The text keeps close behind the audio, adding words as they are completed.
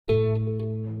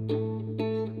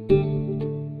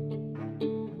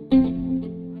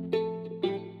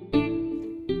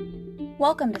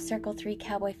Welcome to Circle 3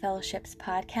 Cowboy Fellowship's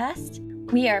podcast.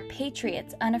 We are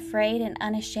patriots, unafraid and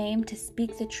unashamed to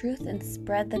speak the truth and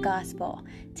spread the gospel.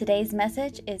 Today's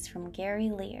message is from Gary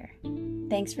Lear.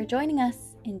 Thanks for joining us.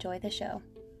 Enjoy the show.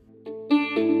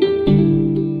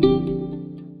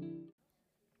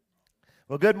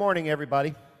 Well, good morning,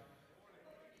 everybody.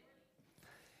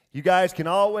 You guys can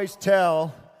always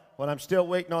tell when I'm still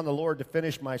waiting on the Lord to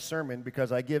finish my sermon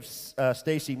because I give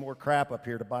Stacy more crap up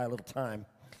here to buy a little time.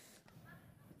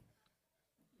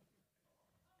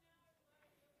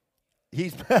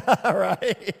 He's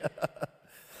right.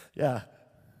 Yeah.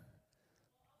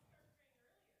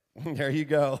 There you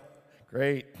go.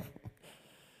 Great.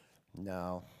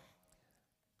 No.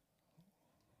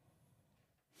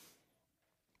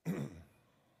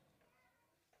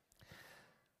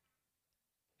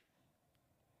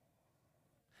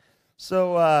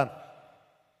 So,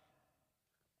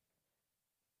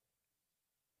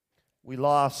 we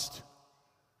lost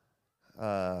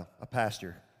a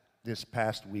pastor this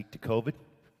past week to COVID.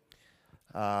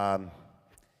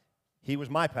 He was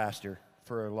my pastor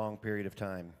for a long period of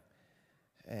time.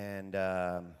 And me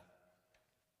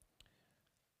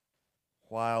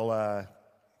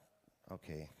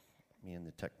and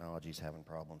the technology's having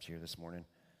problems here this morning.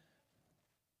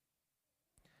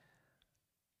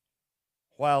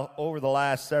 While over the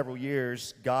last several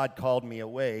years, God called me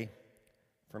away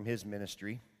from his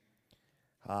ministry,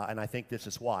 and I think this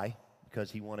is why, because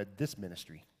he wanted this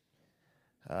ministry.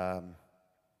 I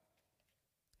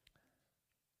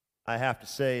have to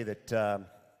say that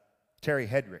Terry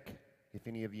Hedrick, if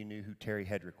any of you knew who Terry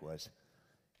Hedrick was,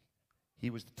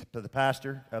 he was the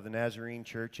pastor of the Nazarene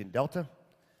Church in Delta,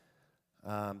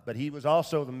 but he was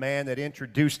also the man that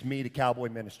introduced me to cowboy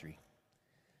ministry.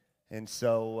 And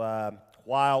so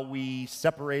while we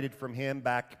separated from him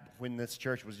back when this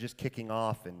church was just kicking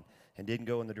off and didn't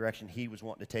go in the direction he was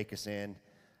wanting to take us in,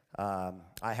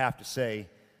 I have to say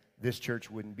this church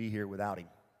wouldn't be here without him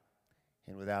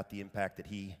and without the impact that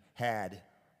he had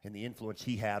and the influence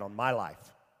he had on my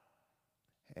life.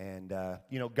 And,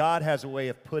 God has a way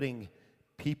of putting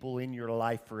people in your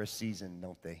life for a season,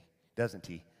 doesn't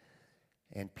he?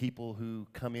 And people who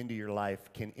come into your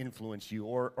life can influence you,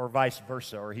 or vice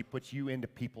versa, or he puts you into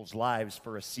people's lives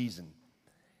for a season.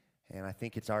 And I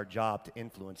think it's our job to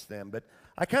influence them. But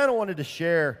I kind of wanted to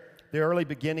share the early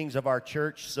beginnings of our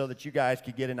church so that you guys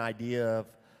could get an idea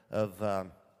of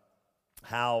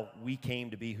how we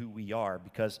came to be who we are.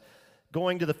 Because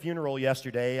going to the funeral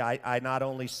yesterday, I not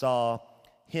only saw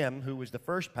him, who was the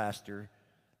first pastor,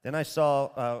 then I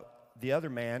saw the other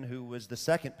man who was the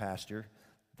second pastor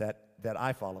that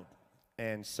I followed.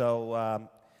 And so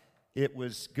it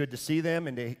was good to see them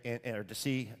and to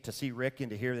see Rick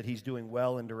and to hear that he's doing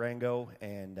well in Durango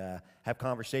and have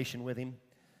conversation with him.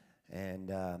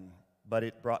 And but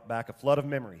it brought back a flood of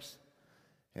memories.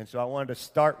 And so I wanted to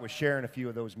start with sharing a few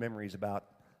of those memories about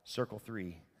Circle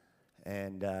 3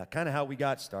 and kind of how we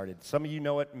got started. Some of you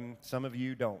know it and some of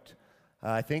you don't.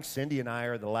 I think Cindy and I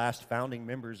are the last founding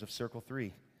members of Circle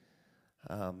 3.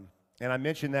 And I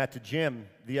mentioned that to Jim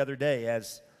the other day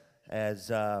as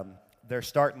they're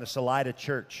starting the Salida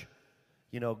Church.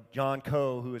 You know, John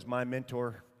Coe, who is my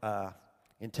mentor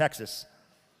in Texas,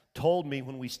 told me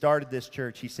when we started this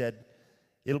church, he said,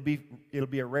 it'll be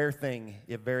a rare thing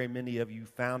if very many of you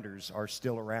founders are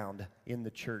still around in the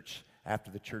church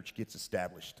after the church gets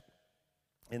established.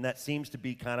 And that seems to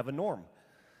be kind of a norm.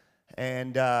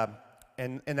 And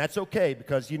that's okay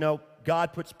because,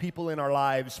 God puts people in our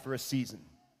lives for a season.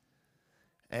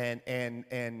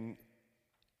 And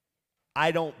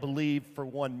I don't believe for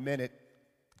 1 minute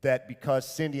that because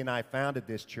Cindy and I founded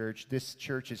this church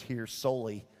is here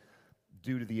solely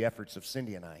due to the efforts of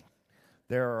Cindy and I.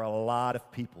 There are a lot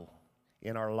of people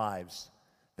in our lives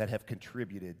that have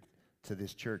contributed to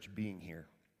this church being here.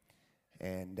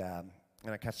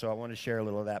 So I want to share a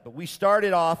little of that. But we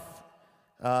started off,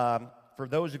 for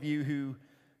those of you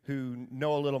who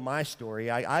know a little my story,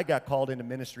 I got called into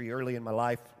ministry early in my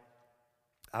life.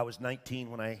 I was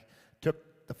 19 when I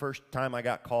took the first time I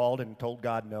got called and told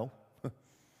God no.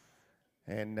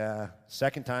 And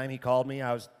second time he called me,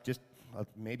 I was just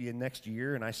maybe in next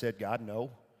year, and I said, God,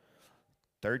 no.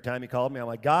 Third time he called me, I'm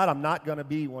like, God, I'm not going to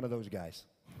be one of those guys.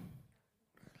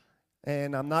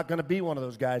 And I'm not going to be one of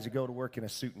those guys who go to work in a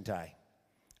suit and tie.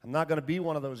 I'm not going to be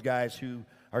one of those guys who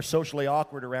are socially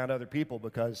awkward around other people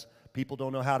because people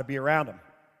don't know how to be around them.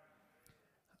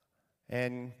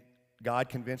 And God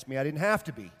convinced me I didn't have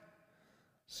to be.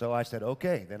 So I said,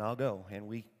 okay, then I'll go. And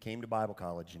we came to Bible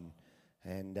college,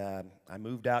 and I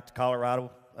moved out to Colorado.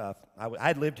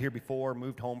 I'd lived here before,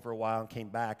 moved home for a while, and came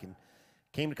back, and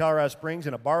came to Colorado Springs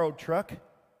in a borrowed truck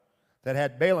that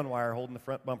had baling wire holding the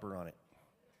front bumper on it.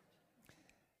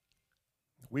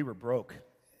 We were broke,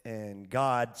 and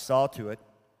God saw to it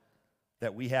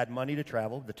that we had money to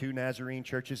travel. The two Nazarene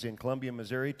churches in Columbia,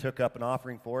 Missouri took up an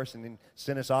offering for us and then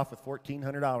sent us off with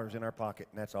 $1,400 in our pocket,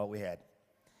 and that's all we had,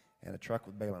 and a truck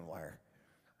with baling wire.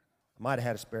 I might have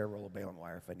had a spare roll of baling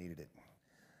wire if I needed it.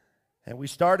 And we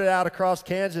started out across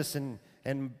Kansas, and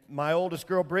my oldest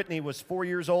girl, Brittany, was 5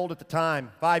 years old at the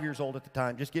time,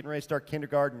 just getting ready to start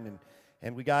kindergarten,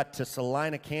 and we got to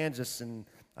Salina, Kansas, and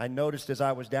I noticed as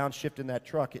I was downshifting that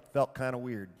truck, it felt kind of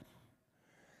weird.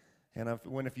 And I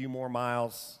went a few more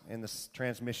miles, and the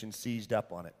transmission seized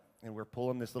up on it. And we're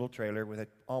pulling this little trailer with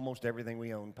almost everything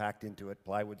we own packed into it,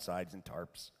 plywood sides and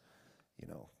tarps. You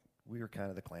know, we were kind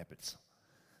of the Clampetts.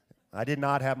 I did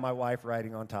not have my wife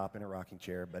riding on top in a rocking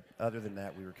chair, but other than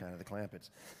that, we were kind of the Clampetts.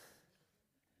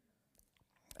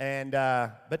 And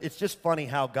but it's just funny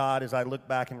how God, as I look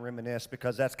back and reminisce,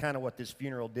 because that's kind of what this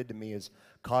funeral did to me, is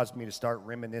caused me to start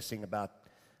reminiscing about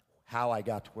how I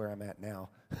got to where I'm at now.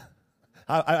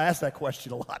 I ask that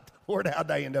question a lot. Lord, how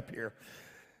did I end up here?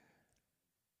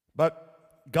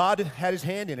 But God had his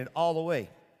hand in it all the way.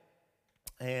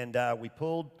 And we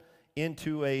pulled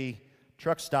into a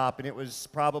truck stop, and it was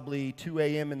probably 2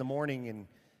 a.m. in the morning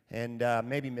and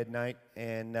maybe midnight.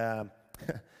 And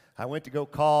I went to go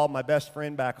call my best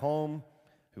friend back home,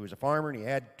 who was a farmer, and he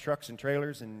had trucks and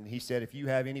trailers. And he said, if you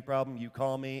have any problem, you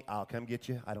call me. I'll come get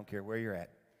you. I don't care where you're at.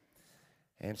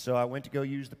 And so I went to go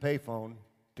use the payphone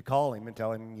to call him and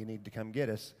tell him you need to come get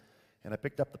us. And I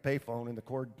picked up the payphone, and the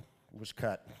cord was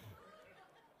cut.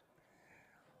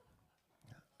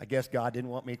 I guess God didn't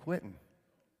want me quitting.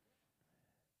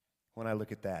 When I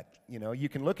look at that, you know, you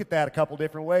can look at that a couple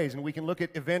different ways, and we can look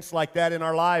at events like that in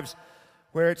our lives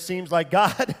where it seems like,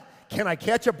 God, can I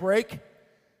catch a break?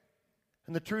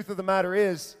 And the truth of the matter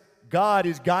is, God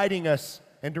is guiding us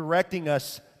and directing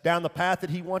us down the path that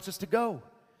he wants us to go.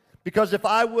 Because if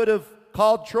I would have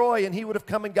called Troy and he would have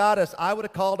come and got us, I would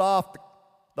have called off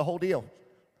the whole deal.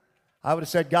 I would have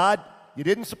said, God, you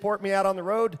didn't support me out on the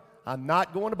road. I'm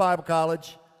not going to Bible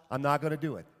college. I'm not going to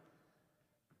do it.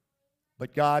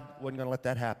 But God wasn't going to let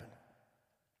that happen.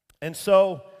 And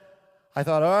so I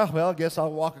thought, oh, well, I guess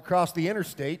I'll walk across the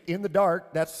interstate in the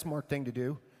dark. That's a smart thing to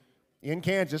do. In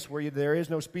Kansas, where there is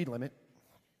no speed limit.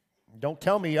 Don't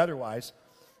tell me otherwise.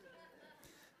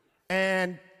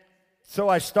 And so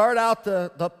I start out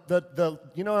the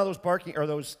you know how those parking or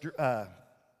those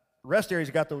rest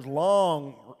areas got those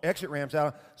long exit ramps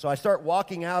out. So I start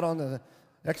walking out on the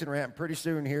exit ramp. Pretty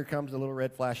soon here comes the little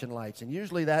red flashing lights. And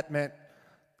usually that meant,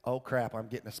 oh crap, I'm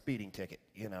getting a speeding ticket,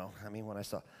 you know. I mean, when I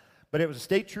saw. But it was a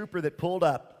state trooper that pulled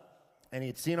up, and he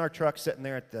had seen our truck sitting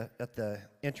there at the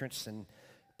entrance, and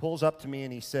pulls up to me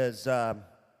and he says, are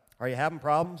you having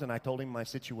problems? And I told him my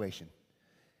situation.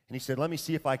 And he said, let me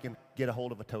see if I can get a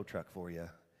hold of a tow truck for you.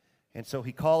 And so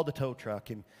he called the tow truck,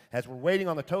 and as we're waiting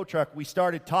on the tow truck, we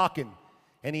started talking,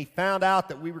 and he found out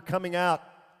that we were coming out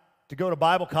to go to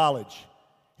Bible college.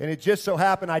 And it just so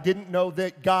happened I didn't know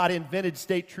that God invented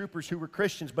state troopers who were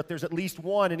Christians, but there's at least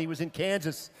one, and he was in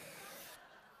Kansas.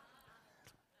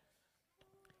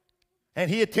 And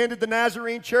he attended the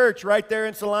Nazarene church right there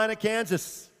in Salina,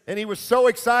 Kansas. And he was so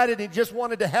excited, he just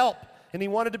wanted to help, and he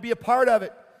wanted to be a part of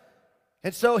it.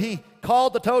 And so he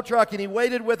called the tow truck, and he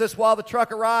waited with us while the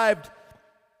truck arrived.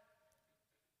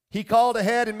 He called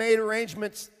ahead and made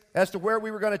arrangements as to where we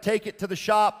were going to take it to the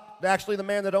shop. Actually, the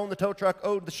man that owned the tow truck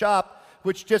owed the shop,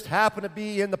 which just happened to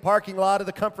be in the parking lot of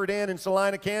the Comfort Inn in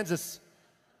Salina, Kansas.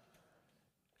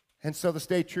 And so the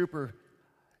state trooper,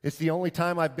 it's the only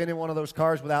time I've been in one of those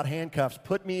cars without handcuffs,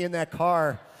 put me in that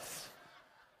car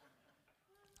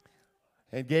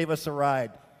and gave us a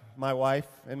ride, my wife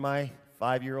and my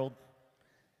 5-year-old.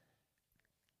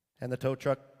 And the tow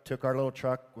truck took our little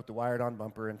truck with the wired-on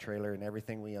bumper and trailer and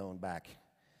everything we owned back.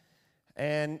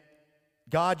 And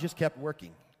God just kept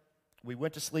working. We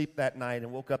went to sleep that night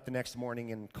and woke up the next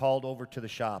morning and called over to the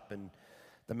shop. And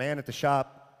the man at the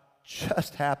shop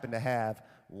just happened to have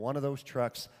one of those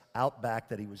trucks out back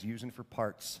that he was using for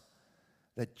parts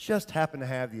that just happened to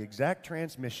have the exact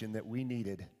transmission that we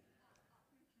needed.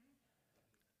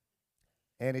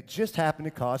 And it just happened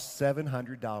to cost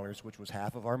 $700, which was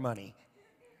half of our money.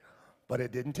 But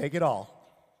it didn't take it all.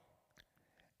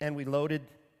 And we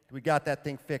got that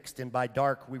thing fixed, and by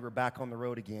dark we were back on the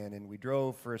road again, and we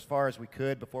drove for as far as we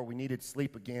could before we needed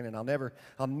sleep again. And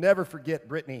I'll never forget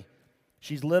Brittany.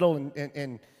 She's little,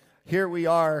 and here we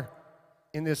are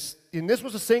in this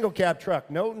was a single cab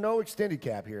truck, no extended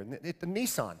cab here. The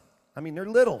Nissan. I mean, they're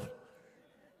little,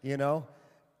 you know.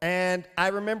 And I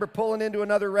remember pulling into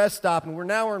another rest stop, and we're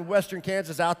in western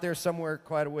Kansas, out there somewhere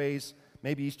quite a ways.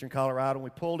 maybe eastern Colorado. And we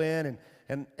pulled in,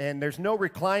 and there's no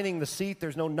reclining the seat.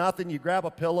 There's no nothing. You grab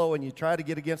a pillow, and you try to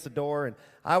get against the door. And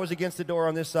I was against the door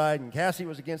on this side, and Cassie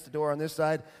was against the door on this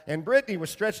side. And Brittany was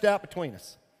stretched out between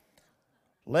us.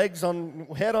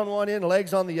 Head on one end,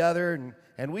 legs on the other.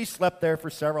 And we slept there for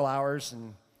several hours.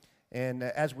 And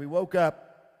as we woke up,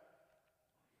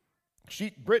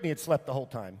 Brittany had slept the whole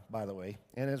time, by the way.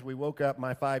 And as we woke up,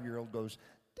 my 5-year-old goes,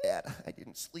 "Dad, I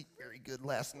didn't sleep very good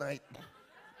last night."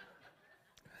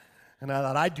 And I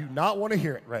thought, I do not want to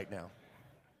hear it right now.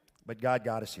 But God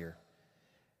got us here.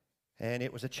 And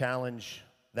it was a challenge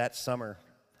that summer.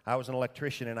 I was an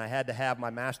electrician, and I had to have my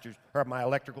my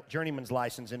electrical journeyman's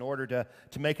license in order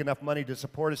to make enough money to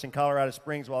support us in Colorado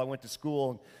Springs while I went to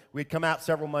school. And we'd come out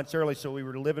several months early, so we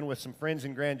were living with some friends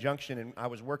in Grand Junction, and I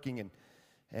was working,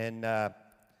 and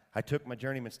I took my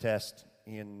journeyman's test.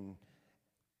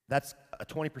 That's a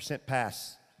 20%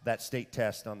 pass, that state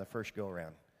test on the first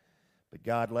go-around. But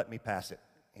God let me pass it,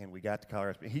 and we got to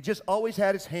Colorado Springs. He just always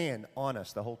had his hand on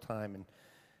us the whole time.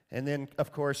 And then,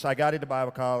 of course, I got into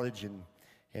Bible college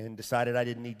and decided I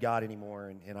didn't need God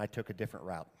anymore, and I took a different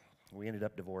route. We ended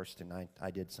up divorced, and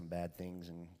I did some bad things,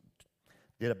 and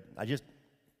I just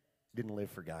didn't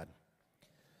live for God.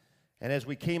 And as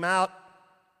we came out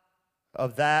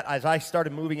of that, as I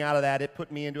started moving out of that, it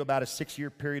put me into about a 6-year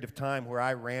period of time where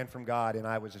I ran from God, and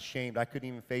I was ashamed. I couldn't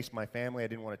even face my family. I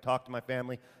didn't want to talk to my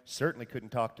family. Certainly couldn't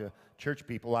talk to church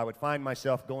people. I would find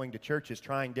myself going to churches,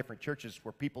 trying different churches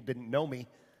where people didn't know me.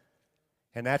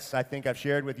 And that's, I think I've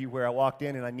shared with you, where I walked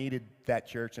in and I needed that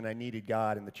church and I needed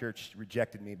God, and the church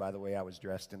rejected me by the way I was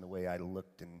dressed and the way I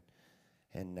looked.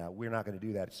 And we're not going to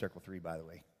do that at Circle 3, by the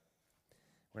way.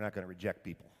 We're not going to reject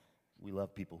people. We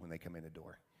love people when they come in the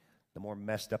door. The more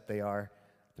messed up they are,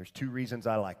 there's 2 reasons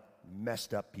I like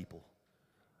messed up people.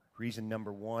 Reason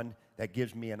number 1, that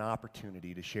gives me an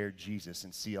opportunity to share Jesus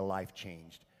and see a life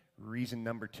changed. Reason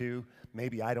number 2,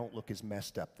 maybe I don't look as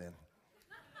messed up then.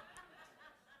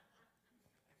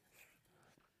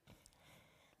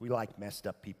 We like messed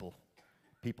up people,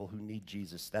 people who need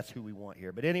Jesus. That's who we want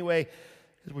here. But anyway,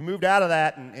 as we moved out of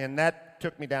that, and that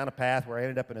took me down a path where I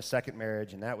ended up in a second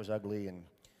marriage, and that was ugly. And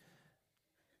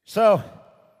so,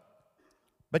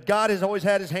 but God has always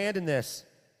had his hand in this.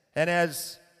 And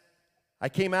as I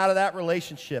came out of that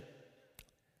relationship,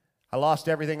 I lost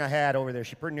everything I had over there.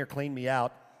 She pretty near cleaned me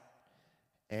out.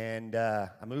 And I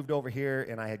moved over here,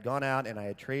 and I had gone out, and I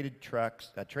had traded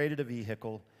trucks. I traded a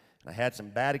vehicle, and I had some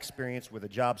bad experience with a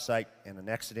job site and an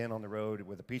accident on the road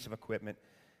with a piece of equipment,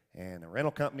 and a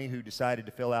rental company who decided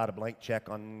to fill out a blank check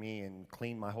on me and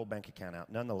clean my whole bank account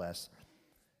out. Nonetheless,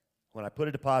 when I put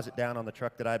a deposit down on the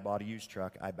truck that I bought, a used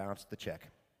truck, I bounced the check.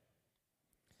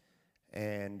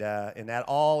 And that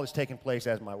all is taking place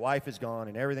as my wife is gone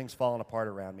and everything's falling apart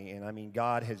around me. And I mean,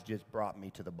 God has just brought me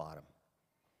to the bottom.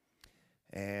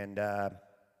 And I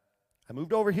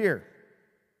moved over here.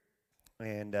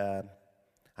 And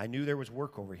I knew there was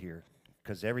work over here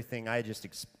because everything I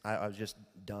was just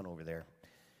done over there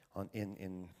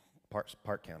in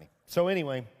Park County. So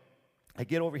anyway, I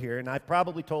get over here, and I've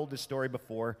probably told this story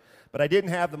before, but I didn't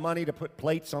have the money to put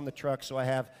plates on the truck, so I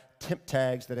have temp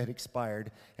tags that had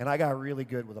expired, and I got really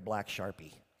good with a black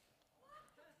Sharpie,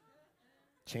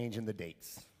 changing the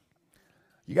dates.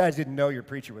 You guys didn't know your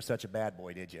preacher was such a bad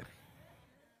boy, did you?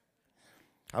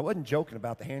 I wasn't joking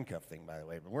about the handcuff thing, by the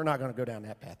way, but we're not going to go down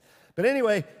that path. But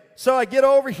anyway, so I get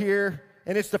over here,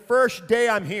 and it's the first day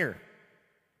I'm here.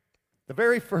 The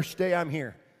very first day I'm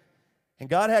here. And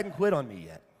God hadn't quit on me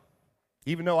yet,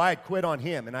 even though I had quit on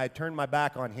him, and I had turned my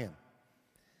back on him.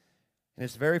 And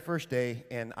it's the very first day,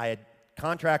 and I had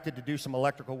contracted to do some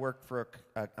electrical work for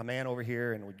a man over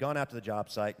here, and we'd gone out to the job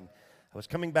site, and I was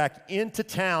coming back into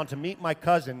town to meet my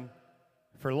cousin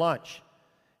for lunch.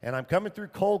 And I'm coming through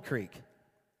Cold Creek,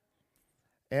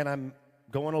 and I'm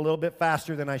going a little bit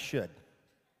faster than I should.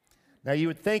 Now, you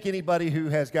would think anybody who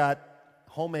has got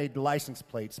homemade license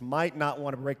plates might not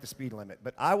want to break the speed limit,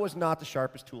 but I was not the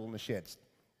sharpest tool in the sheds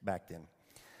back then.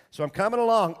 So I'm coming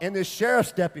along, and this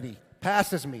sheriff's deputy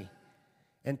passes me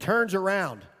and turns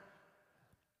around.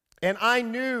 And I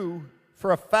knew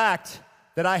for a fact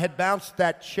that I had bounced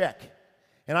that check.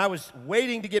 And I was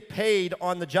waiting to get paid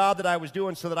on the job that I was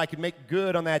doing so that I could make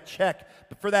good on that check.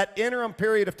 But for that interim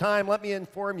period of time, let me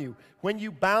inform you, when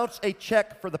you bounce a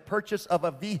check for the purchase of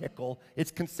a vehicle,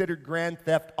 it's considered grand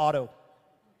theft auto.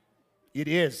 It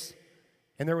is.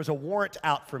 And there was a warrant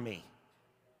out for me.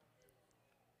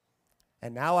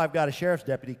 And now I've got a sheriff's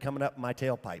deputy coming up my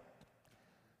tailpipe.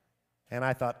 And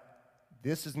I thought,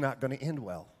 this is not going to end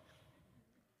well.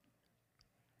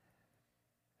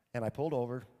 And I pulled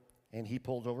over, and he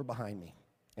pulled over behind me.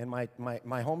 And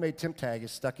my homemade temp tag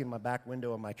is stuck in my back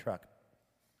window of my truck.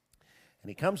 And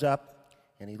he comes up,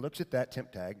 and he looks at that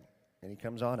temp tag, and he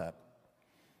comes on up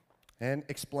and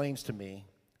explains to me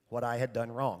what I had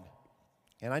done wrong.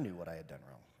 And I knew what I had done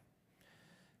wrong.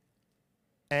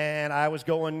 And I was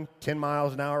going 10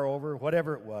 miles an hour over,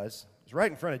 whatever it was. It was right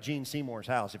in front of Gene Seymour's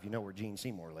house, if you know where Gene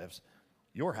Seymour lives.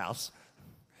 Your house.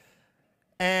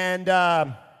 And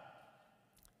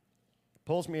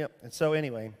pulls me up. And so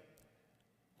anyway,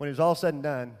 when it was all said and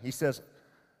done, he says,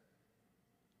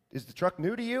 "Is the truck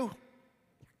new to you?"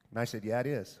 And I said, "Yeah, it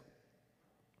is."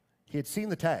 He had seen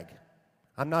the tag.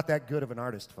 I'm not that good of an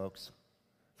artist, folks.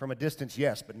 From a distance,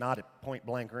 yes, but not at point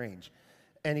blank range.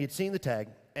 And he had seen the tag,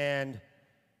 and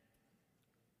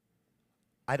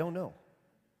I don't know.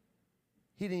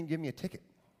 He didn't even give me a ticket.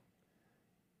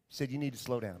 He said, "You need to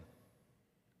slow down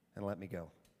and let me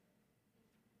go."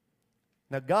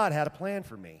 Now, God had a plan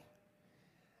for me.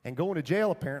 And going to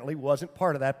jail apparently wasn't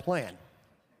part of that plan.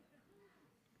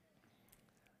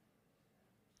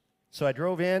 So I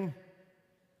drove in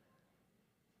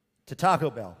to Taco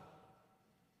Bell.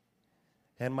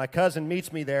 And my cousin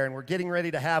meets me there, and we're getting ready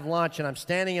to have lunch, and I'm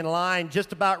standing in line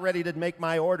just about ready to make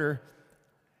my order.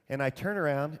 And I turn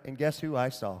around, and guess who I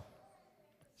saw?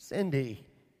 Cindy.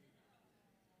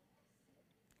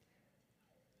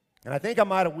 And I think I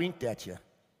might have winked at you.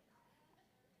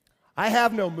 I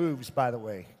have no moves, by the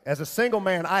way. As a single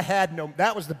man, I had no,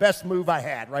 that was the best move I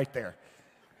had right there.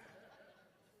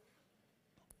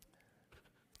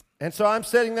 And so I'm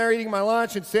sitting there eating my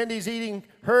lunch, and Cindy's eating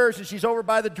hers, and she's over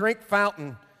by the drink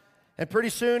fountain. And pretty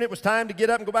soon it was time to get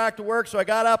up and go back to work, so I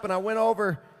got up and I went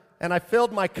over and I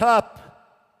filled my cup.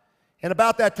 And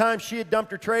about that time, she had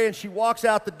dumped her tray, and she walks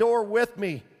out the door with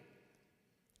me.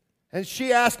 And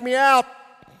she asked me out.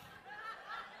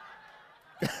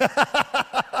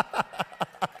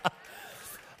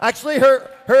 Actually,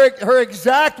 her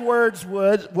exact words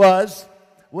was,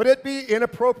 "Would it be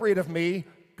inappropriate of me,"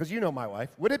 because you know my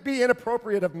wife, "would it be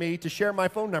inappropriate of me to share my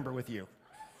phone number with you?"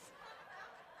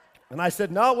 And I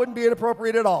said, "No, it wouldn't be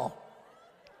inappropriate at all."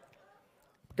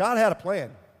 God had a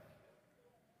plan.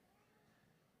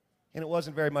 And it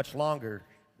wasn't very much longer.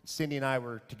 Cindy and I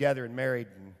were together and married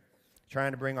and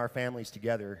trying to bring our families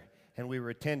together. And we were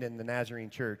attending the Nazarene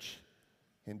Church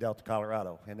in Delta,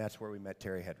 Colorado. And that's where we met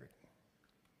Terry Hedrick.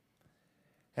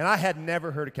 And I had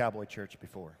never heard of Cowboy Church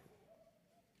before.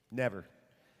 Never.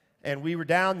 And we were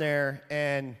down there,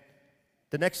 and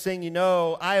the next thing you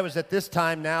know, I was at this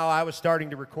time now, I was starting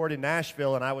to record in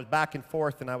Nashville, and I was back and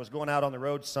forth, and I was going out on the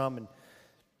road some, and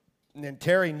then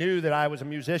Terry knew that I was a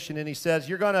musician, and he says,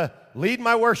 "You're going to lead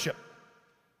my worship."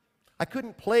 I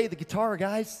couldn't play the guitar,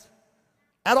 guys,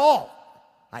 at all.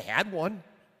 I had one.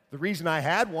 The reason I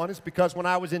had one is because when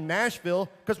I was in Nashville,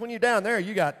 because when you're down there,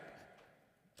 you got,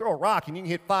 throw a rock, and you can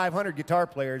hit 500 guitar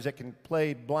players that can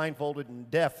play blindfolded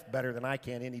and deaf better than I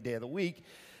can any day of the week.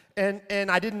 And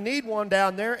I didn't need one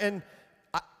down there, and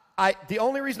the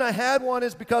only reason I had one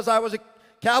is because I was a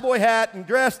cowboy hat and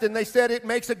dressed, and they said it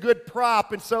makes a good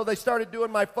prop, and so they started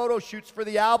doing my photo shoots for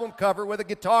the album cover with a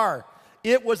guitar.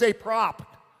 It was a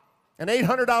prop, an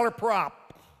 $800 prop.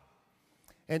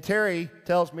 And Terry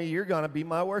tells me, "You're going to be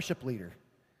my worship leader."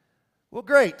 Well,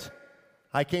 great.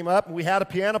 I came up, and we had a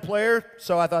piano player,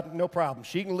 so I thought, no problem.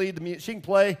 She can lead the music, she can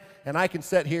play, and I can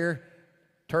sit here,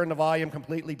 turn the volume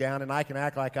completely down, and I can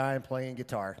act like I am playing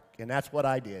guitar. And that's what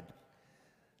I did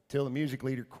till the music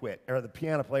leader quit, or the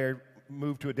piano player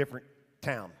moved to a different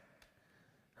town.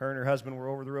 Her and her husband were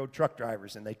over-the-road truck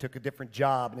drivers, and they took a different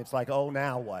job, and it's like, oh,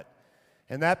 now what?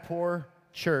 And that poor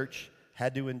church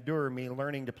had to endure me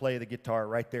learning to play the guitar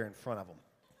right there in front of them.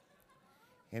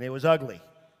 And it was ugly.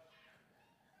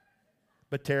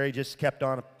 But Terry just kept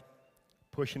on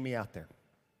pushing me out there.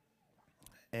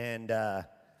 And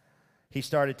he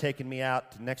started taking me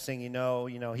out. The next thing you know,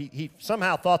 he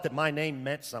somehow thought that my name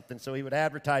meant something, so he would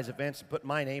advertise events and put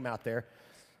my name out there.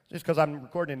 Just because I'm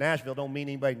recording in Nashville don't mean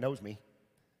anybody knows me,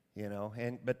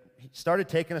 But he started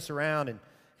taking us around,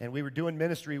 and we were doing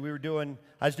ministry.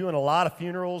 I was doing a lot of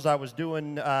funerals. I was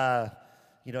doing, did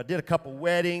a couple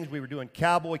weddings. We were doing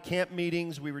cowboy camp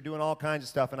meetings. We were doing all kinds of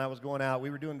stuff, and I was going out. We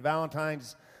were doing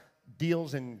Valentine's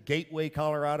deals in Gateway,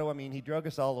 Colorado. I mean, he drug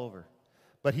us all over.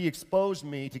 But he exposed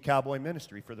me to cowboy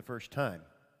ministry for the first time.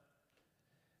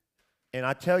 And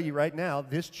I tell you right now,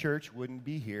 this church wouldn't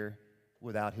be here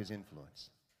without his influence.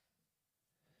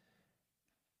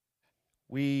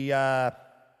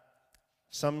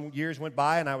 Some years went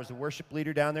by, and I was the worship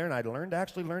leader down there, and I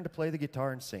actually learned to play the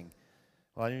guitar and sing.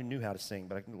 Well, I knew how to sing,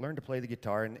 but I learned to play the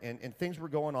guitar, and things were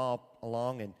going all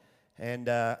along, And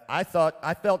I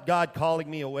felt God calling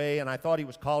me away, and I thought he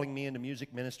was calling me into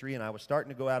music ministry, and I was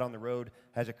starting to go out on the road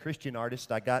as a Christian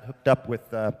artist. I got hooked up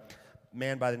with a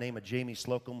man by the name of Jamie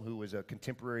Slocum, who was a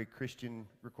contemporary Christian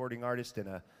recording artist and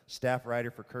a staff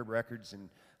writer for Curb Records, and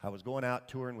I was going out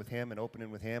touring with him and opening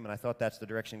with him, and I thought that's the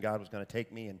direction God was going to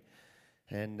take me,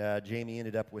 and Jamie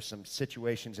ended up with some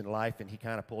situations in life, and he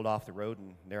kind of pulled off the road,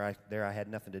 and there I had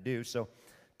nothing to do. So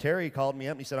Terry called me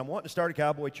up, and he said, I'm wanting to start a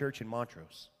cowboy church in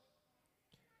Montrose.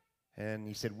 And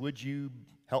he said, would you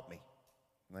help me?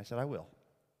 And I said, I will.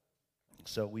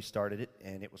 So we started it,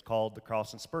 and it was called the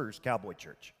Cross and Spurs Cowboy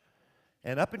Church.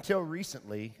 And up until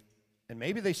recently, and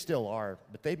maybe they still are,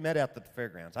 but they met at the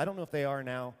fairgrounds. I don't know if they are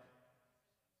now.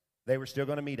 They were still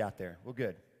going to meet out there. Well,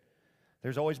 good.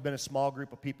 There's always been a small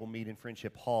group of people meet in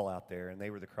Friendship Hall out there, and they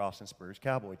were the Cross and Spurs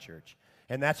Cowboy Church.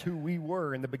 And that's who we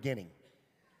were in the beginning.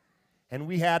 And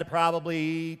we had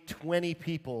probably 20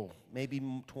 people, maybe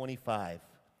 25.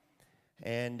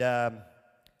 And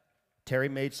Terry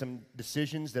made some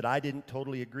decisions that I didn't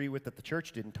totally agree with, that the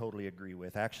church didn't totally agree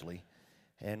with, actually,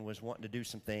 and was wanting to do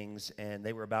some things, and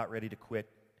they were about ready to quit.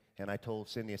 And I told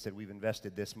Cindy, I said, we've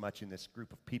invested this much in this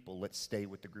group of people. Let's stay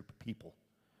with the group of people.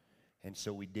 And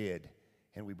so we did.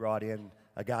 And we brought in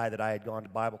a guy that I had gone to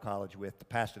Bible college with, the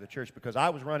pastor of the church, because I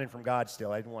was running from God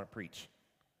still. I didn't want to preach.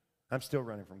 I'm still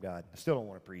running from God. I still don't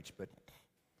want to preach, but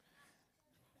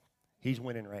he's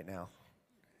winning right now.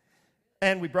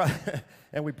 And we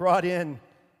brought in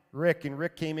Rick, and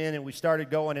Rick came in, and we started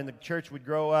going, and the church would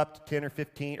grow up to 10 or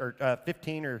 15 or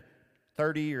 15 or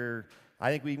 30, or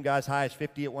I think we even got as high as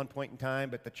 50 at one point in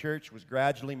time, but the church was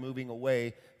gradually moving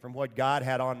away from what God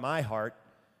had on my heart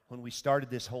when we started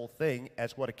this whole thing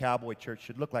as what a cowboy church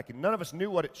should look like. And none of us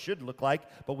knew what it should look like,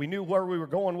 but we knew where we were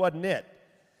going wasn't it.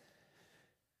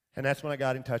 And that's when I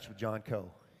got in touch with John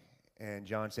Coe. And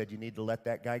John said, you need to let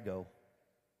that guy go,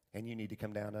 and you need to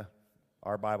come down to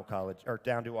our Bible college, or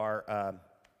down to our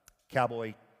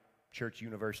Cowboy Church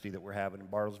University that we're having in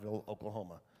Bartlesville,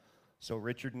 Oklahoma. So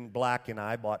Richard and Black and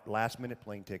I bought last-minute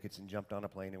plane tickets and jumped on a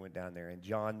plane and went down there. And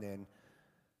John then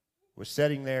was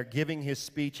sitting there giving his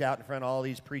speech out in front of all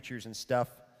these preachers and stuff.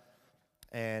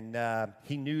 And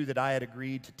he knew that I had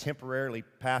agreed to temporarily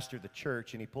pastor the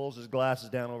church. And he pulls his glasses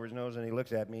down over his nose and he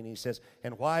looks at me and he says,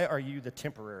 and why are you the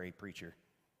temporary preacher?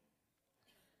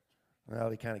 Well,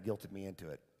 he kind of guilted me into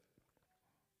it.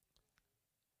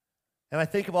 And I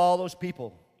think of all those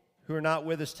people who are not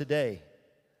with us today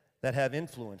that have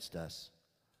influenced us.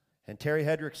 And Terry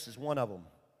Hedricks is one of them.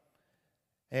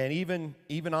 And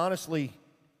even honestly,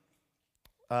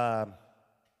 the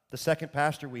second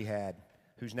pastor we had,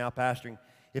 who's now pastoring,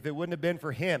 if it wouldn't have been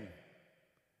for him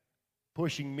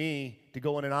pushing me to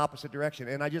go in an opposite direction.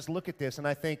 And I just look at this and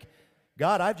I think,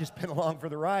 God, I've just been along for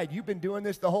the ride. You've been doing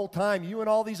this the whole time, you and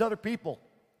all these other people.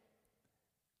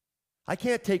 I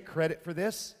can't take credit for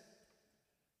this.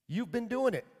 You've been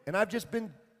doing it, and I've just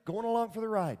been going along for the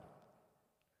ride.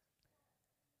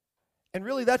 And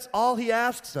really, that's all he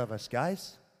asks of us,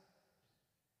 guys.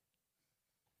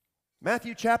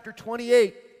 Matthew chapter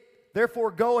 28,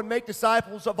 therefore go and make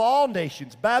disciples of all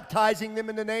nations, baptizing them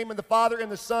in the name of the Father and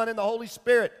the Son and the Holy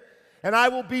Spirit. And I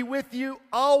will be with you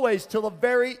always till the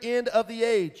very end of the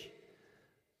age.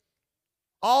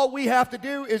 All we have to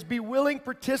do is be willing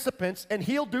participants, and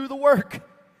he'll do the work.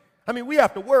 I mean, we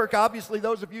have to work. Obviously,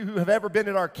 those of you who have ever been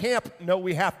at our camp know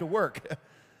we have to work.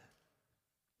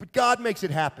 But God makes it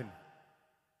happen.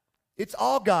 It's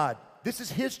all God. This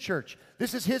is his church.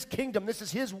 This is his kingdom. This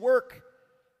is his work.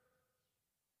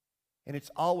 And it's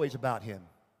always about him.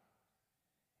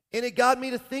 And it got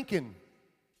me to thinking,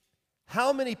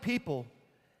 how many people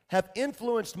have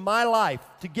influenced my life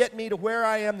to get me to where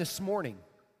I am this morning?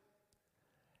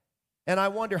 And I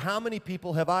wonder, how many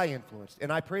people have I influenced?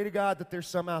 And I pray to God that there's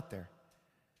some out there.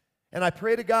 And I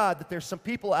pray to God that there's some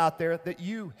people out there that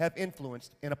you have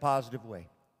influenced in a positive way.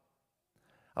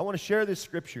 I want to share this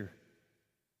scripture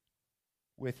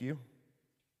with you.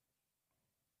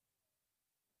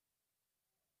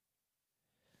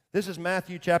 This is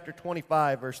Matthew chapter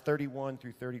 25, verse 31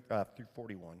 through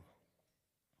 41.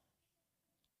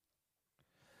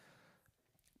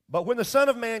 But when the Son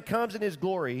of Man comes in his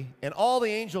glory, and all the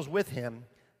angels with him,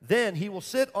 then he will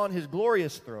sit on his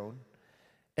glorious throne,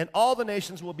 and all the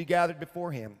nations will be gathered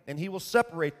before him, and he will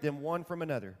separate them one from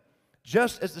another,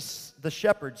 just as the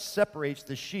shepherd separates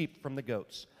the sheep from the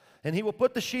goats. And he will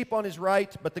put the sheep on his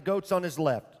right, but the goats on his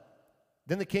left.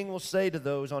 Then the king will say to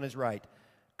those on his right,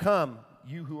 come,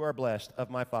 you who are blessed of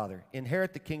my Father,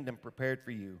 inherit the kingdom prepared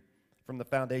for you from the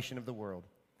foundation of the world.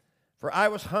 For I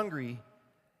was hungry,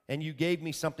 and you gave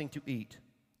me something to eat.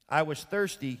 I was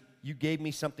thirsty, you gave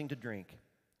me something to drink.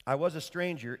 I was a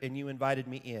stranger, and you invited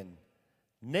me in.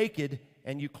 Naked,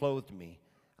 and you clothed me.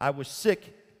 I was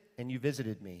sick, and you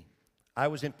visited me. I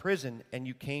was in prison, and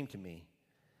you came to me.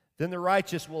 Then the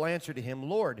righteous will answer to him,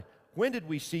 Lord, when did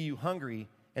we see you hungry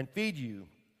and feed you,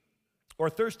 or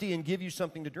thirsty and give you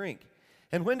something to drink?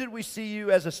 And when did we see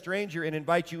you as a stranger and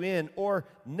invite you in, or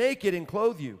naked and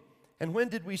clothe you? And when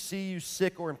did we see you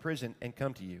sick or in prison and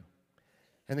come to you?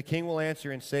 And the king will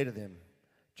answer and say to them,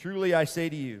 truly I say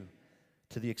to you,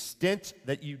 to the extent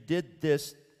that you did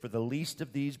this for the least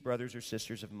of these brothers or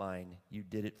sisters of mine, you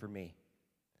did it for me.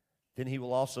 Then he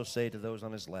will also say to those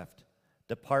on his left,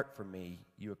 depart from me,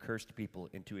 you accursed people,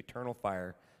 into eternal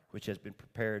fire, which has been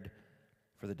prepared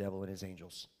for the devil and his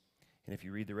angels. And if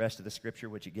you read the rest of the scripture,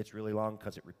 which it gets really long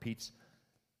because it repeats,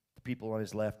 the people on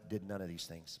his left did none of these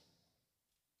things.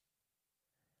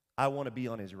 I want to be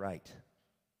on his right,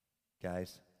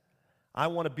 guys. I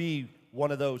want to be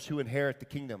one of those who inherit the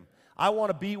kingdom. I want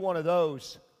to be one of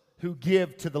those who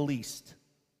give to the least.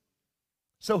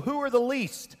 So who are the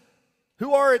least?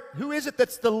 Who is it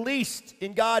that's the least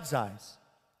in God's eyes?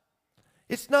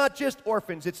 It's not just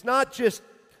orphans. It's not just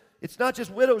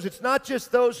widows. It's not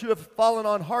just those who have fallen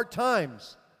on hard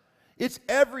times. It's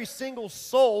every single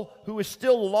soul who is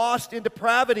still lost in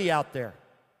depravity out there.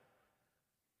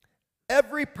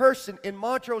 Every person in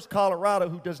Montrose, Colorado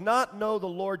who does not know the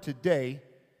Lord today,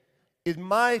 in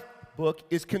my book,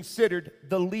 is considered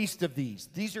the least of these.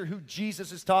 These are who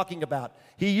Jesus is talking about.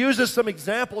 He uses some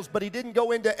examples, but he didn't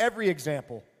go into every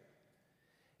example.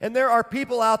 And there are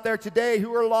people out there today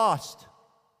who are lost.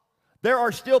 There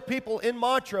are still people in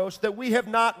Montrose that we have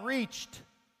not reached.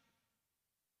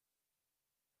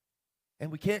 And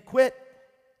we can't quit.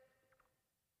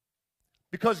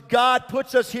 Because God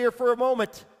puts us here for a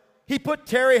moment. He put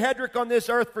Terry Hedrick on this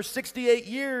earth for 68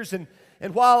 years. And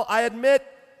while I admit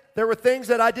there were things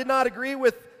that I did not agree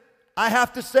with, I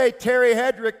have to say Terry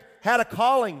Hedrick had a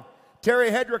calling. Terry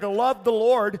Hedrick loved the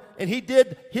Lord, and he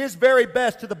did his very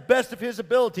best, to the best of his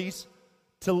abilities,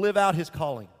 to live out his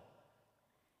calling.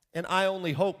 And I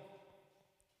only hope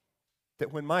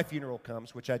that when my funeral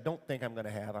comes, which I don't think I'm going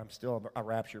to have, I'm still a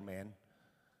rapture man,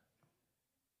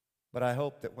 but I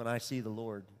hope that when I see the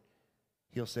Lord,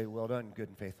 he'll say, well done, good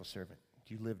and faithful servant.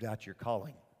 You lived out your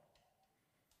calling.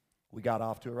 We got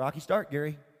off to a rocky start,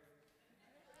 Gary.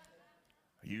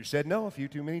 You said no a few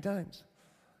too many times.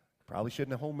 Probably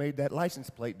shouldn't have homemade that license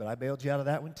plate, but I bailed you out of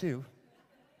that one too.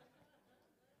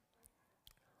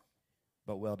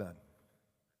 But well done.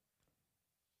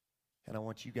 And I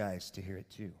want you guys to hear it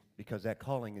too, because that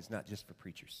calling is not just for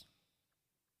preachers.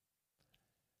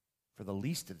 For the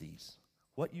least of these,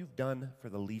 what you've done for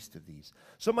the least of these.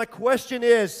 So my question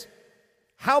is,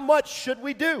 how much should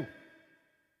we do?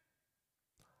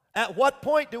 At what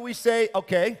point do we say,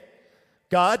 okay,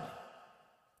 God,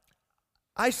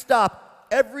 I stop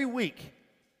every week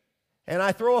and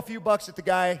I throw a few bucks at the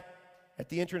guy at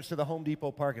the entrance to the Home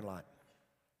Depot parking lot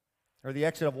or the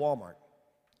exit of Walmart.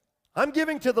 I'm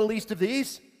giving to the least of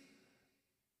these.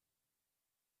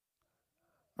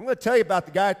 I'm going to tell you about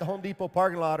the guy at the Home Depot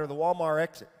parking lot or the Walmart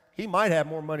exit. He might have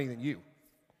more money than you.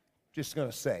 Just going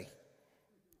to say.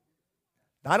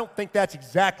 I don't think that's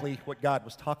exactly what God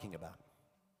was talking about.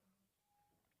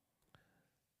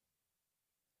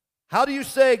 How do you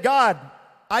say, God,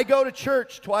 I go to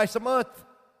church twice a month.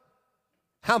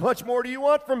 How much more do you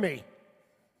want from me?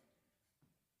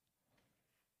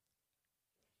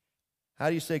 How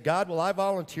do you say, God, well, I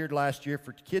volunteered last year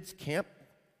for kids' camp,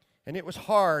 and it was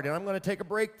hard, and I'm going to take a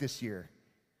break this year.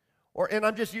 And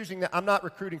I'm just using that. I'm not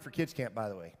recruiting for kids' camp, by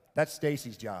the way. That's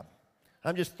Stacy's job.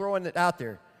 I'm just throwing it out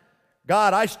there.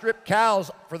 God, I stripped cows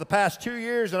for the past 2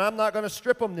 years, and I'm not going to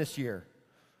strip them this year.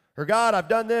 Or God, I've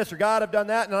done this, or God, I've done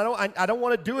that, and I don't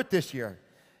want to do it this year.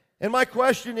 And my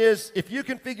question is, if you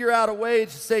can figure out a way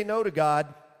to say no to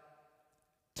God,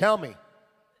 tell me.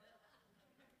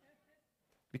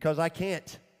 Because I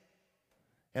can't.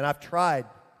 And I've tried.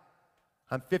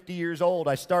 I'm 50 years old.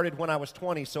 I started when I was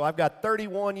 20, so I've got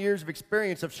 31 years of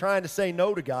experience of trying to say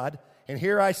no to God, and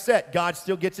here I sit. God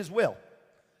still gets his will.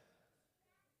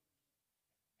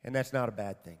 And that's not a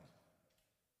bad thing.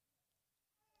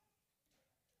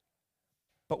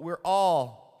 But we're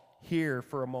all here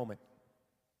for a moment.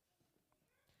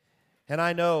 And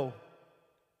I know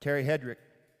Terry Hedrick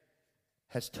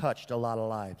has touched a lot of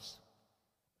lives.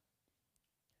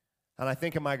 And I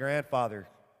think of my grandfather,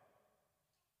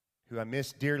 who I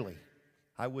miss dearly.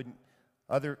 I wouldn't,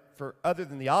 other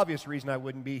than the obvious reason I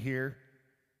wouldn't be here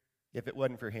if it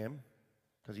wasn't for him,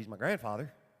 because he's my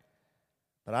grandfather,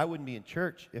 but I wouldn't be in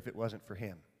church if it wasn't for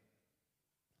him.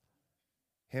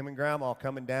 Him and Grandma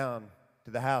coming down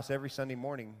to the house every Sunday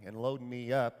morning and loading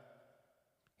me up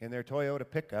in their Toyota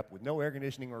pickup with no air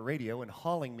conditioning or radio and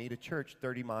hauling me to church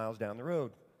 30 miles down the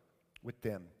road with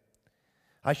them.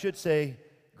 I should say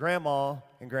Grandma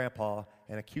and Grandpa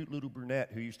and a cute little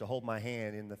brunette who used to hold my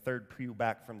hand in the third pew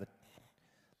back from the...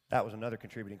 That was another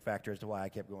contributing factor as to why I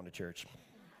kept going to church.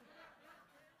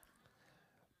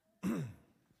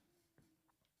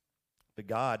 But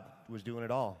God was doing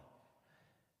it all.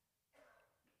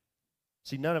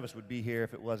 See, none of us would be here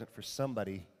if it wasn't for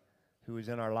somebody who was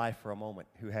in our life for a moment,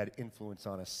 who had influence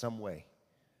on us some way.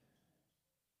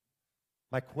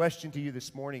 My question to you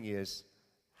this morning is,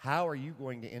 how are you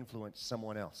going to influence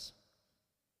someone else?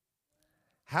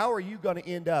 How are you going to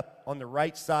end up on the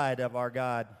right side of our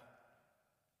God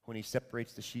when He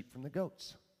separates the sheep from the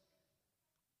goats?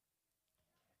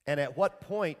 And at what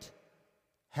point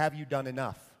have you done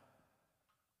enough?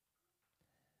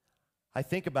 I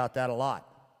think about that a lot.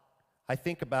 I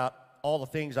think about all the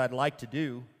things I'd like to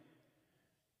do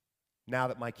now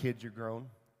that my kids are grown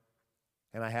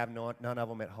and I have none of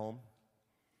them at home.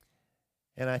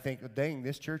 And I think, dang,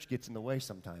 this church gets in the way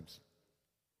sometimes.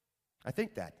 I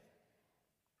think that,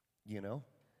 you know.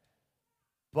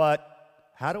 But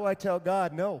how do I tell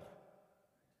God no?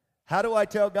 How do I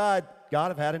tell God,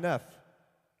 God, I've had enough.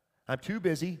 I'm too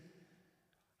busy.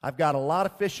 I've got a lot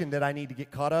of fishing that I need to get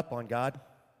caught up on, God.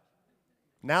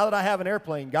 Now that I have an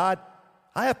airplane, God,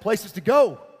 I have places to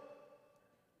go.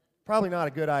 Probably not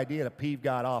a good idea to peeve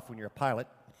God off when you're a pilot.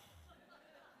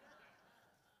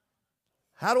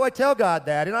 How do I tell God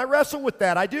that? And I wrestle with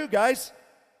that. I do, guys.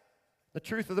 The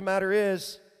truth of the matter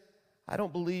is, I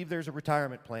don't believe there's a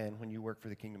retirement plan when you work for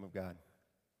the kingdom of God.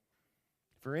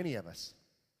 For any of us.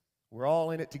 We're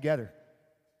all in it together.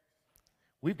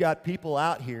 We've got people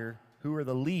out here who are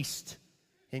the least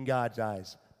in God's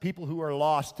eyes. People who are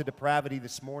lost to depravity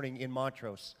this morning in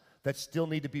Montrose that still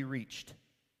need to be reached.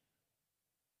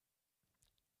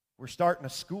 We're starting a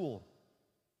school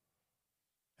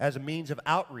as a means of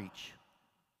outreach.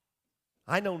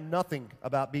 I know nothing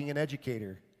about being an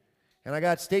educator. And I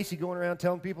got Stacy going around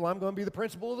telling people I'm going to be the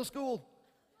principal of the school.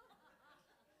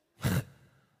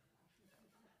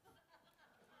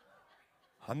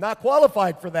 I'm not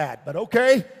qualified for that, but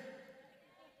okay.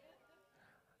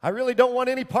 I really don't want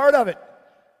any part of it.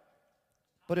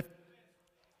 But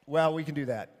well, we can do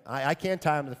that. I can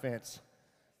tie them to the fence.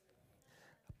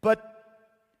 But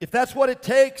if that's what it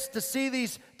takes to see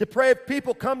these depraved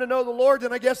people come to know the Lord,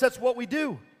 then I guess that's what we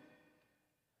do.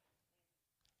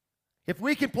 If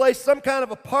we can play some kind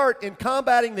of a part in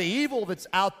combating the evil that's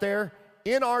out there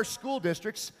in our school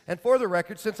districts, and for the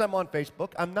record, since I'm on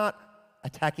Facebook, I'm not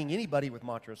attacking anybody with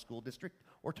Montrose School District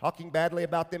or talking badly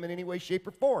about them in any way, shape,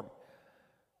 or form.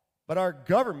 But our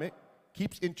government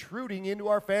keeps intruding into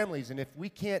our families, and if we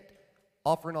can't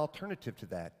offer an alternative to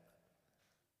that,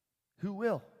 who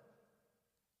will?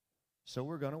 So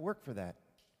we're going to work for that.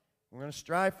 We're going to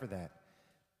strive for that.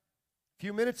 A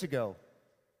few minutes ago,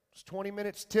 it was 20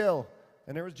 minutes till,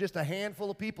 and there was just a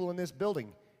handful of people in this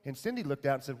building. And Cindy looked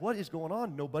out and said, "What is going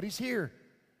on? Nobody's here."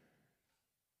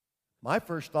 My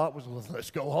first thought was, well, let's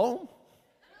go home.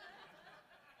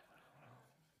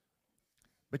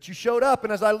 But you showed up,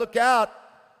 and as I look out,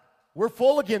 we're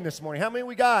full again this morning. How many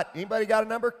we got? Anybody got a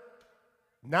number?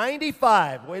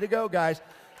 95. Way to go, guys.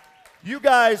 You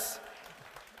guys,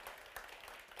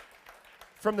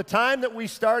 from the time that we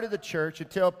started the church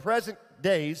until present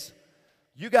days,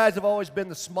 you guys have always been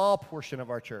the small portion of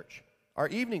our church. Our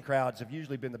evening crowds have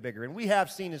usually been the bigger, and we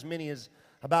have seen as many as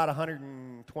about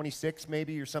 126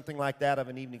 maybe or something like that of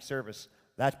an evening service.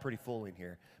 That's pretty full in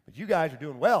here. But you guys are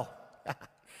doing well.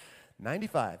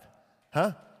 95.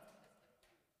 Huh?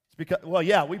 It's because, well,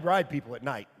 yeah, we bribe people at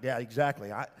night. Yeah,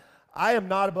 exactly. I am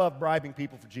not above bribing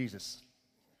people for Jesus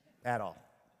at all.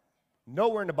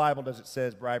 Nowhere in the Bible does it say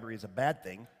bribery is a bad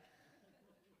thing.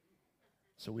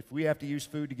 So if we have to use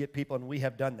food to get people, and we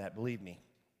have done that, believe me.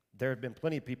 There have been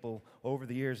plenty of people over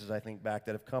the years, as I think back,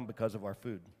 that have come because of our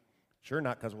food. Sure,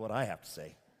 not because of what I have to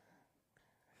say.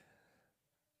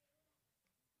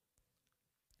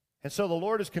 And so the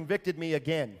Lord has convicted me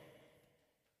again.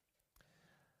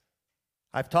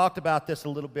 I've talked about this a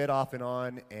little bit off and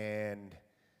on, and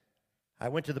I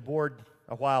went to the board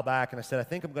a while back, and I said, I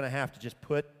think I'm going to have to just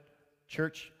put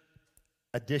church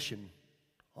addition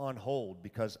on hold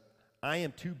because I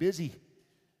am too busy.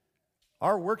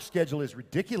 Our work schedule is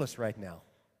ridiculous right now.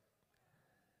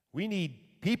 We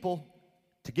need people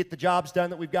to get the jobs done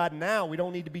that we've got now. We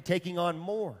don't need to be taking on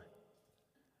more.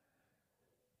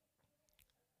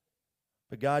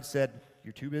 But God said,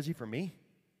 you're too busy for me?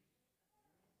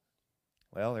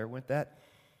 Well, there went that.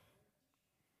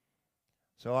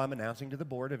 So I'm announcing to the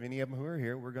board, of any of them who are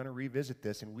here, we're going to revisit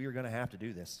this, and we are going to have to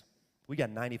do this. We got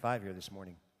 95 here this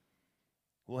morning.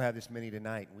 we'll have this many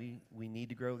tonight. We need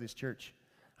to grow this church.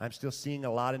 I'm still seeing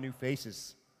a lot of new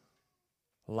faces,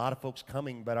 a lot of folks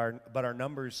coming, but our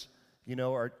numbers,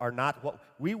 are not what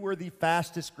we were. The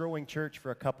fastest growing church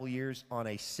for a couple years on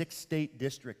a 6-state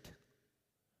district.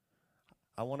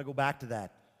 I want to go back to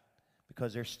that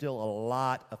because there's still a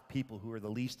lot of people who are the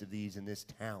least of these in this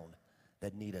town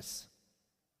that need us.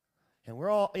 And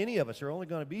any of us are only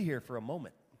going to be here for a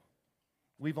moment.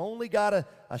 We've only got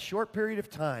a short period of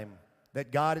time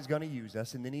that God is going to use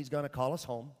us, and then He's going to call us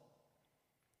home.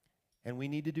 And we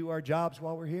need to do our jobs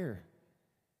while we're here.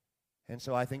 And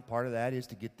so I think part of that is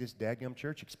to get this dadgum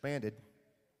church expanded,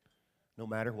 no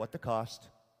matter what the cost,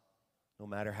 no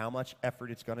matter how much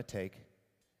effort it's going to take.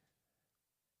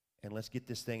 And let's get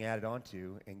this thing added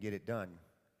onto and get it done.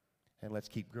 And let's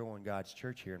keep growing God's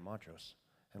church here in Montrose.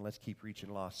 And let's keep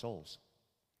reaching lost souls.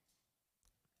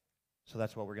 So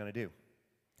that's what we're going to do.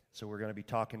 So we're going to be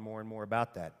talking more and more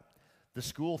about that. The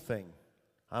school thing,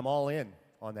 I'm all in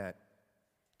on that.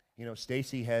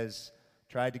 Stacy has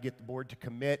tried to get the board to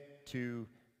commit to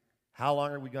how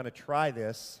long are we going to try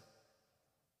this,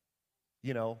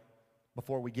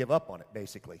 before we give up on it,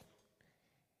 basically.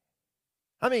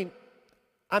 I mean,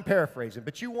 I'm paraphrasing,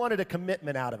 but you wanted a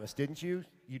commitment out of us, didn't you?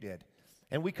 You did.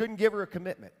 And we couldn't give her a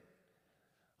commitment.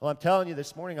 Well, I'm telling you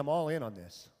this morning, I'm all in on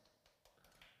this.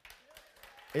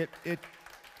 It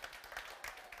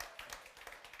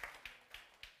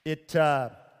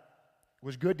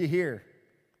was good to hear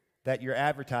that your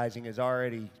advertising is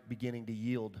already beginning to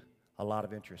yield a lot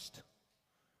of interest.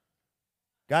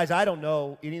 Guys, I don't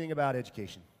know anything about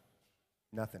education.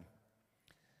 Nothing.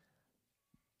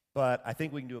 But I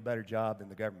think we can do a better job than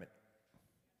the government.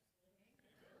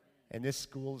 And this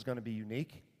school is going to be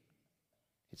unique.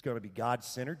 It's going to be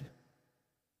God-centered.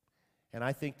 And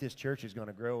I think this church is going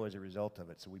to grow as a result of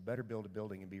it. So we better build a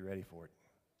building and be ready for it.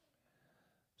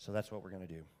 So that's what we're going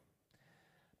to do.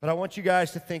 But I want you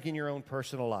guys to think in your own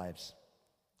personal lives.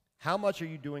 How much are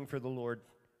you doing for the Lord,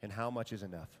 and how much is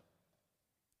enough?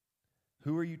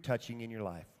 Who are you touching in your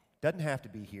life? Doesn't have to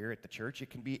be here at the church.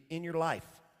 It can be in your life.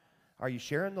 Are you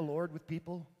sharing the Lord with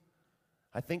people?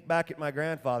 I think back at my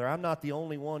grandfather. I'm not the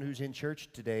only one who's in church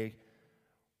today.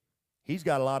 He's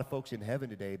got a lot of folks in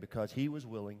heaven today because he was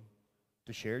willing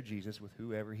to share Jesus with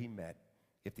whoever he met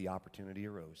if the opportunity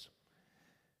arose.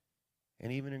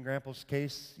 And even in Grandpa's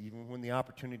case, even when the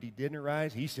opportunity didn't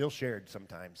arise, he still shared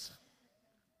sometimes.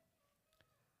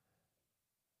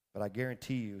 But I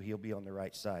guarantee you he'll be on the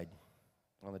right side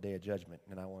on the day of judgment,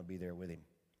 and I want to be there with him.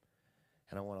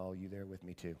 And I want all you there with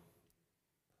me too.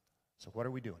 So what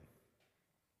are we doing?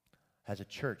 As a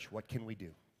church, what can we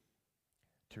do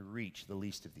to reach the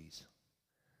least of these?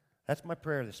 That's my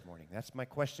prayer this morning. That's my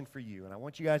question for you, and I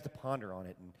want you guys to ponder on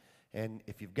it. And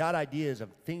if you've got ideas of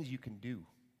things you can do,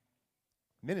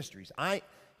 ministries. A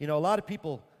lot of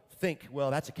people think, well,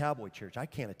 that's a cowboy church. I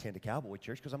can't attend a cowboy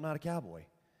church because I'm not a cowboy.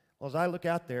 Well, as I look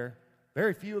out there,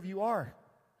 very few of you are.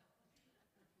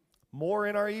 More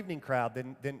in our evening crowd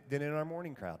than in our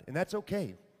morning crowd. And that's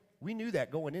okay. We knew that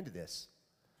going into this.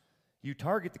 You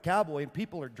target the cowboy and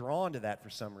people are drawn to that for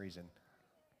some reason.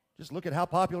 Just look at how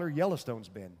popular Yellowstone's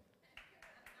been.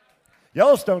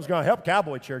 Yellowstone's going to help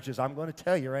cowboy churches, I'm going to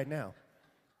tell you right now.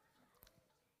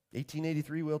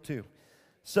 1883 will too.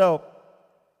 So,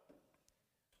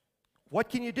 what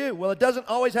can you do? Well, it doesn't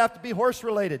always have to be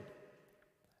horse-related.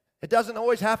 It doesn't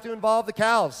always have to involve the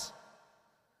cows.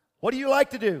 What do you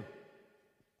like to do?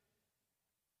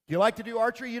 Do you like to do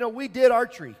archery? We did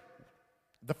archery.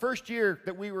 The first year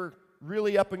that we were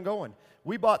really up and going,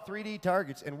 we bought 3D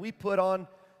targets and we put on,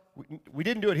 we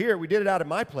didn't do it here, we did it out at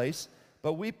my place,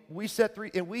 but we set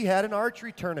and we had an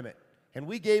archery tournament. And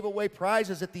we gave away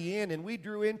prizes at the end, and we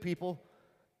drew in people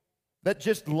that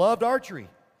just loved archery.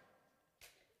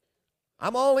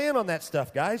 I'm all in on that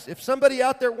stuff, guys. If somebody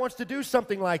out there wants to do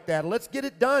something like that, let's get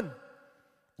it done.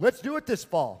 Let's do it this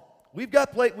fall. We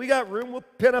got room. We'll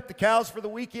pin up the cows for the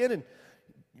weekend, and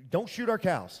don't shoot our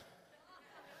cows.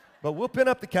 But we'll pin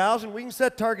up the cows, and we can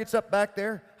set targets up back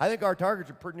there. I think our targets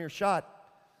are pretty near shot.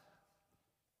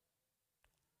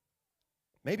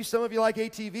 Maybe some of you like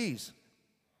ATVs.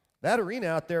 That arena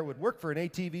out there would work for an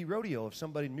ATV rodeo if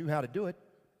somebody knew how to do it.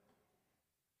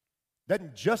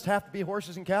 Doesn't just have to be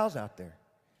horses and cows out there.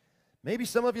 Maybe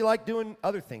some of you like doing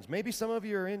other things. Maybe some of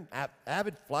you are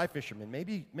avid fly fishermen.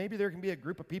 Maybe there can be a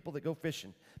group of people that go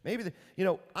fishing.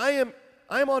 I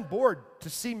am on board to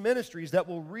see ministries that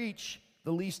will reach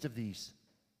the least of these.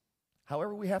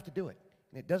 However we have to do it.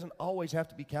 And it doesn't always have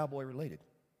to be cowboy related.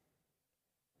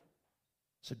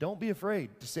 So don't be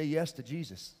afraid to say yes to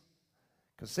Jesus.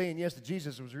 Because saying yes to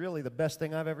Jesus was really the best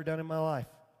thing I've ever done in my life.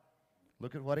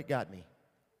 Look at what it got me.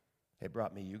 They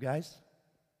brought me you guys.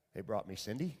 They brought me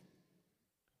Cindy.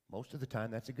 Most of the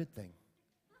time, that's a good thing.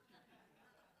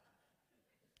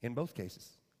 In both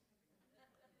cases.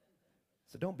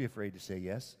 So don't be afraid to say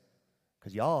yes,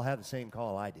 because y'all have the same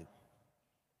call I do.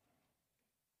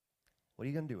 What are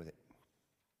you going to do with it?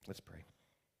 Let's pray.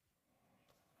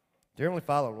 Dear Heavenly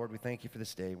Father, Lord, we thank you for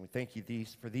this day, and we thank you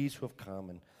for these who have come.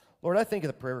 And Lord, I think of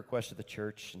the prayer requests of the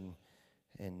church,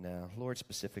 and Lord,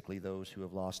 specifically those who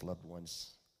have lost loved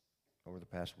ones over the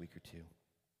past week or two.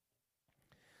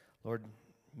 Lord,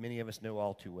 many of us know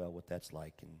all too well what that's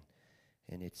like,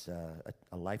 and it's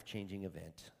a life-changing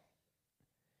event.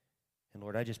 And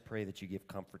Lord, I just pray that you give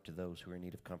comfort to those who are in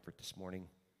need of comfort this morning.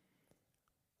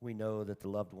 We know that the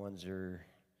loved ones are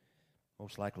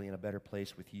most likely in a better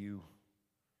place with you.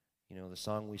 You know, the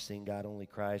song we sing, God Only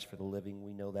Cries for the Living,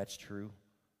 we know that's true.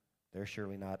 They're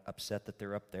surely not upset that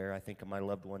they're up there. I think of my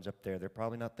loved ones up there. They're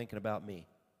probably not thinking about me.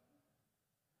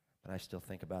 But I still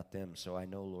think about them. So I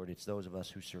know, Lord, it's those of us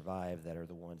who survive that are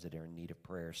the ones that are in need of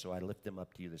prayer. So I lift them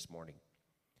up to you this morning.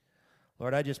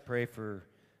 Lord, I just pray for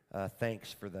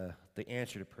thanks for the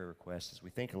answer to prayer requests as we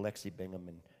think of Lexi Bingham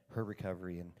and her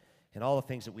recovery and all the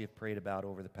things that we have prayed about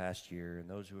over the past year and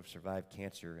those who have survived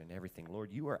cancer and everything.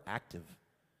 Lord, you are active.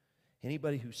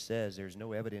 Anybody who says there's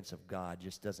no evidence of God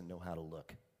just doesn't know how to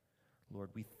look. Lord,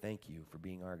 we thank you for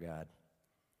being our God.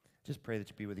 Just pray that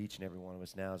you be with each and every one of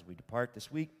us now as we depart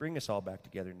this week. Bring us all back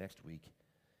together next week.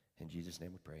 In Jesus'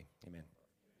 name we pray. Amen.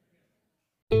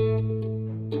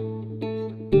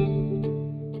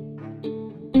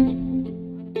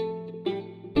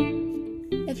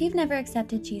 If you've never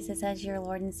accepted Jesus as your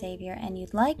Lord and Savior and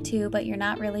you'd like to, but you're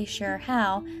not really sure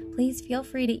how, please feel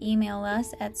free to email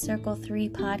us at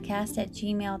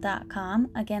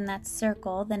circle3podcast@gmail.com. Again, that's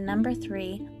circle, the number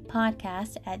 3,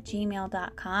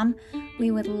 podcast@gmail.com.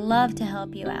 We would love to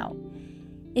help you out.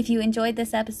 If you enjoyed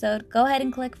this episode, go ahead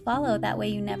and click follow. That way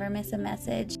you never miss a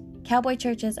message. Cowboy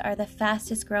churches are the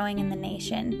fastest growing in the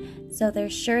nation, so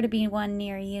there's sure to be one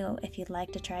near you if you'd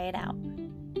like to try it out.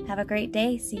 Have a great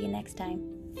day. See you next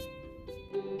time.